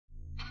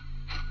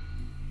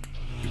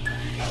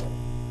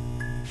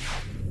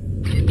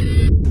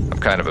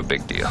kind of a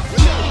big deal.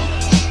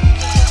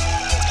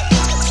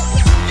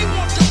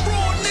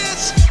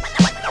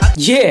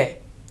 Yeah,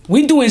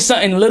 we doing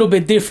something a little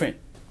bit different.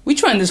 We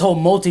trying this whole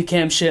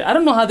multicam shit. I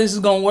don't know how this is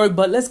gonna work,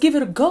 but let's give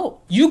it a go.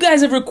 You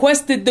guys have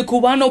requested the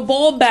Cubaknow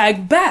ball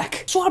bag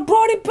back, so I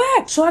brought it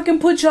back so I can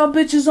put y'all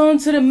bitches on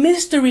to the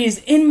mysteries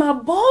in my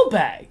ball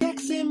bag.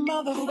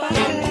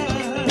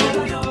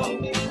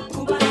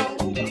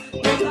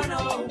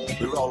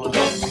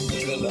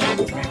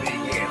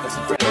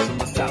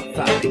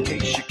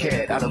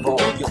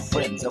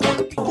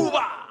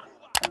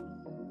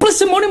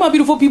 Listen, morning, my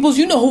beautiful peoples.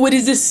 You know who it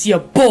is. This is your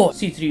boy,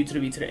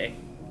 C3U3B today.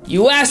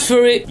 You asked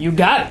for it, you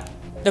got it.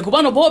 The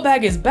Cubaknow ball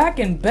bag is back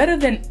and better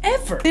than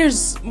ever.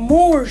 There's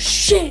more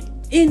shit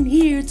in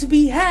here to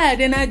be had,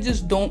 and I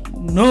just don't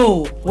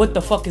know what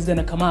the fuck is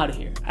gonna come out of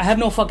here. I have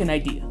no fucking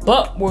idea.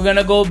 But we're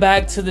gonna go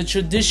back to the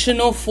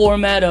traditional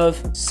format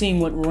of seeing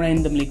what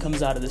randomly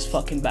comes out of this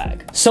fucking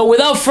bag. So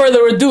without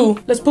further ado,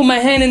 let's put my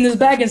hand in this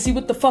bag and see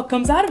what the fuck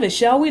comes out of it,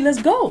 shall we?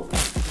 Let's go.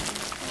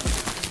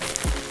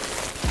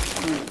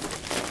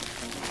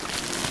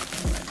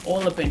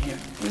 All up in here.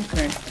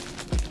 Okay.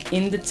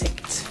 In the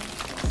ticket.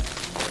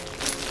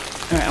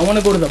 Alright, I want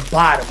to go to the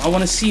bottom. I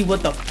want to see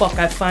what the fuck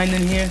I find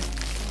in here.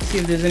 See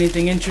if there's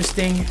anything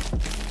interesting.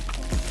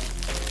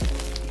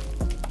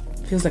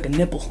 Feels like a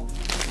nipple.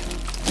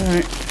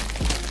 Alright.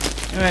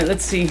 Alright,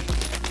 let's see.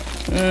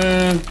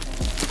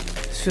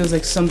 This feels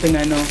like something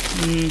I know.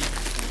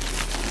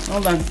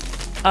 Hold on.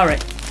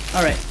 Alright.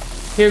 Alright.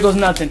 Here goes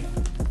nothing.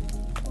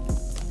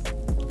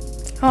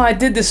 Oh, I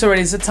did this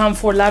already. It's a Tom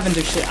Ford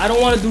lavender shit. I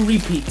don't want to do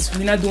repeats.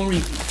 We're not doing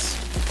repeats.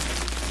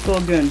 Go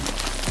again.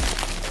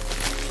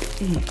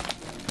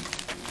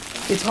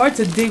 It's hard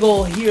to dig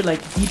all here,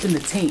 like deep in the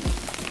taint.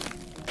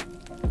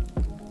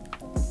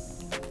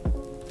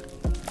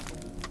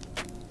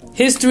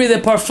 History de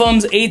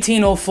Parfums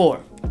 1804.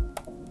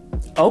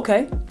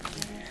 Okay.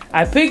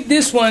 I picked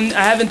this one.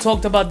 I haven't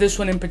talked about this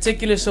one in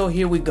particular, so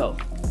here we go.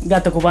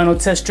 Got the Cubaknow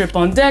test strip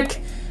on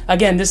deck.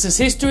 Again, this is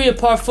History of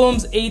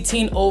Parfums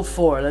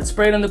 1804. Let's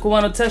spray it on the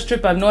Cubaknow test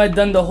strip. I know I'd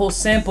done the whole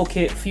sample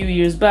kit a few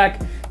years back,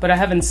 but I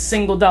haven't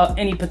singled out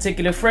any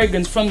particular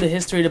fragrance from the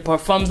History of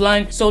Parfums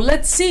line. So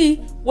let's see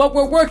what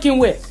we're working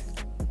with.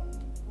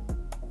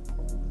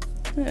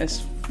 Yeah,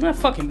 it's not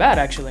fucking bad,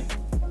 actually.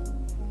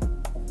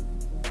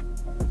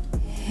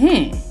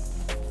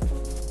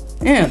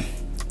 Damn,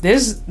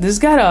 this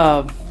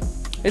got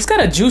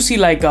a juicy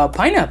like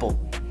pineapple,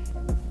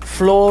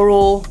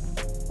 floral.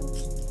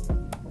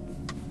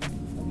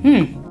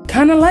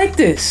 Kind of like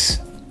this.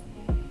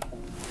 I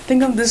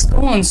think of this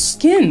on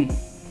skin.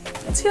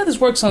 Let's see how this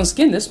works on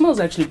skin. This smells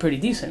actually pretty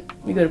decent.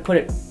 We gotta put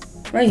it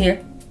right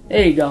here.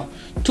 There you go.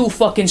 2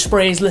 fucking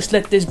sprays. Let's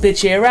let this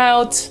bitch air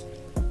out.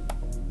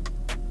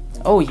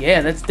 Oh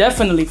yeah, that's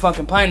definitely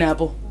fucking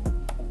pineapple.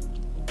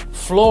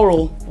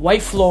 Floral,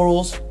 white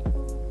florals.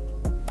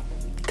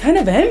 Kind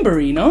of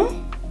ambery, no?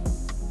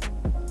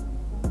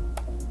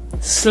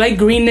 Slight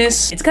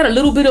greenness. It's got a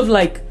little bit of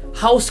like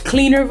house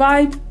cleaner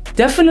vibe.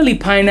 Definitely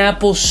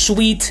pineapple,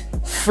 sweet,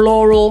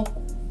 floral.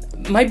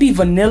 Might be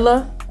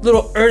vanilla.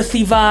 Little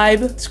earthy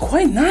vibe. It's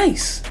quite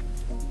nice.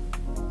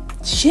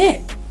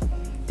 Shit.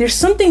 There's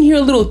something here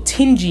a little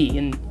tingy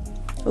and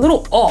a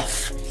little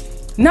off.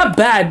 Not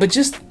bad, but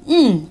just,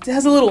 it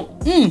has a little,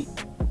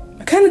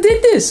 I kind of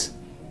dig this.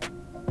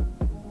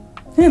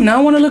 Damn, now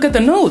I want to look at the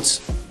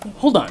notes.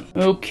 Hold on.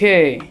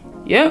 Okay.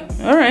 Yep,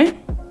 alright.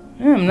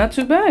 Damn, not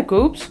too bad,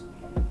 Coops.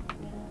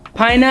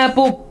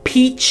 Pineapple,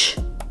 peach,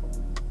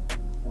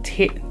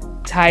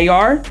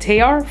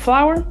 Tayar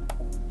flower?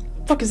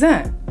 The fuck is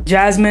that?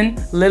 Jasmine,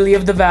 lily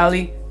of the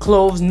valley,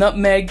 cloves,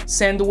 nutmeg,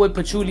 sandalwood,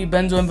 patchouli,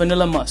 benzo, and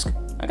vanilla musk.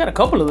 I got a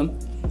couple of them.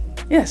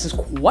 Yeah, this is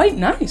quite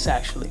nice,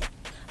 actually.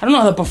 I don't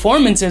know how the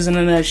performance is in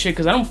that shit,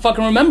 because I don't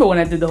fucking remember when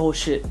I did the whole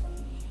shit.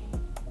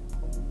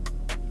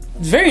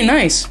 It's very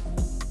nice.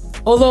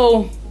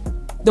 Although,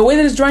 the way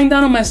that it's drying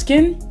down on my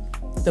skin,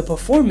 the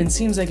performance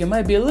seems like it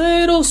might be a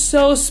little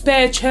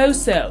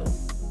sospechoso.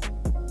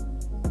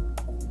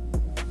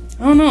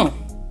 I don't know.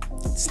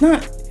 It's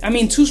not. I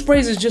mean, 2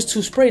 sprays is just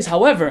 2 sprays.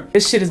 However,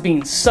 this shit is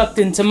being sucked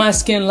into my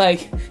skin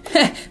like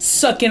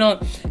sucking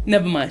on.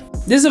 Never mind.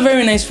 This is a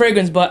very nice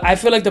fragrance, but I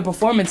feel like the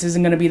performance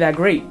isn't gonna be that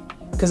great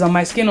because on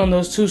my skin on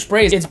those 2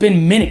 sprays, it's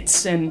been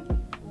minutes and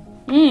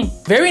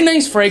very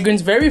nice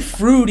fragrance, very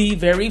fruity,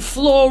 very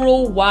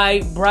floral,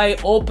 white,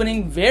 bright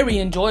opening, very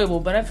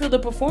enjoyable. But I feel the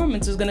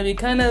performance is gonna be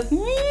kind of.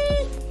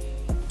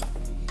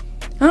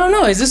 I don't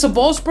know, is this a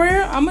ball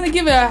sprayer? I'm gonna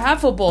give it a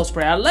half a ball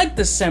spray. I like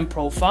the scent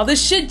profile.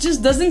 This shit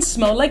just doesn't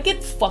smell like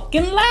it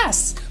fucking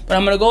lasts. But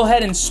I'm gonna go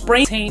ahead and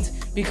spray taint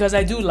because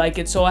I do like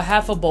it. So a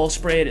half a ball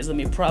spray it is. Let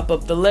me prop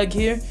up the leg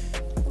here.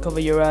 Cover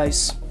your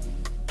eyes.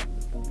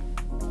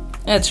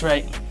 That's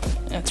right.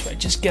 That's right.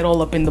 Just get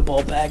all up in the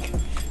ball bag.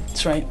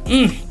 That's right.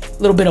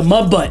 little bit of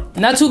mud butt.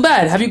 Not too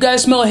bad. Have you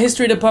guys smelled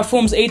History de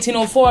Parfums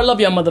 1804? I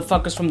love y'all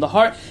motherfuckers from the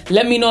heart.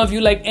 Let me know if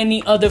you like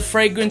any other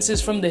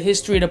fragrances from the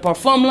History de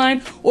Parfum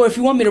line, or if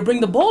you want me to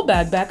bring the ball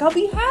bag back, I'll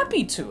be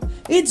happy to.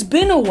 It's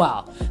been a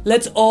while.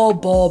 Let's all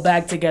ball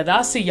bag together.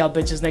 I'll see y'all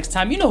bitches next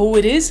time. You know who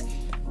it is.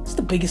 It's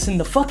the biggest in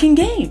the fucking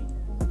game.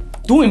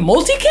 Doing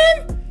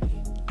multicam?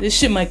 This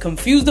shit might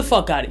confuse the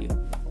fuck out of you.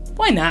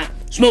 Why not?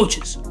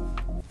 Smooches.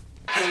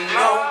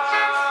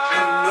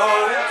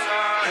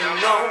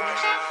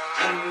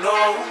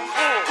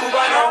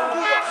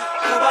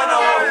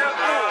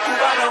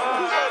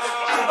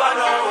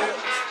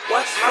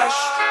 What's fresh?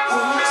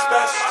 Who's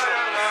best?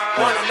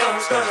 Wanna know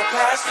who's gonna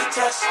pass the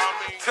test?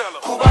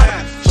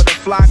 Cubaknow. For the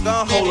fly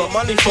gun holder,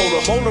 money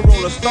folder, motor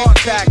roller, start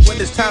tack when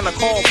it's time to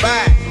call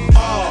back.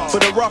 For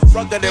the rough,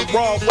 rugged, and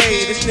raw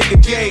way, this nigga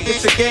Jay,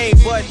 it's a game,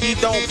 but he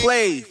don't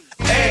play.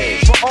 Hey,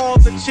 for all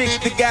the chicks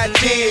that got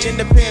dead in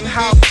the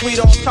penthouse suite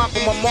on top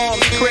of my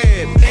mom's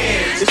crib.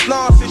 It's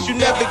nonsense you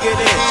never get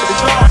in.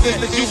 It's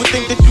nonsense that you would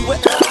think that you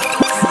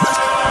would.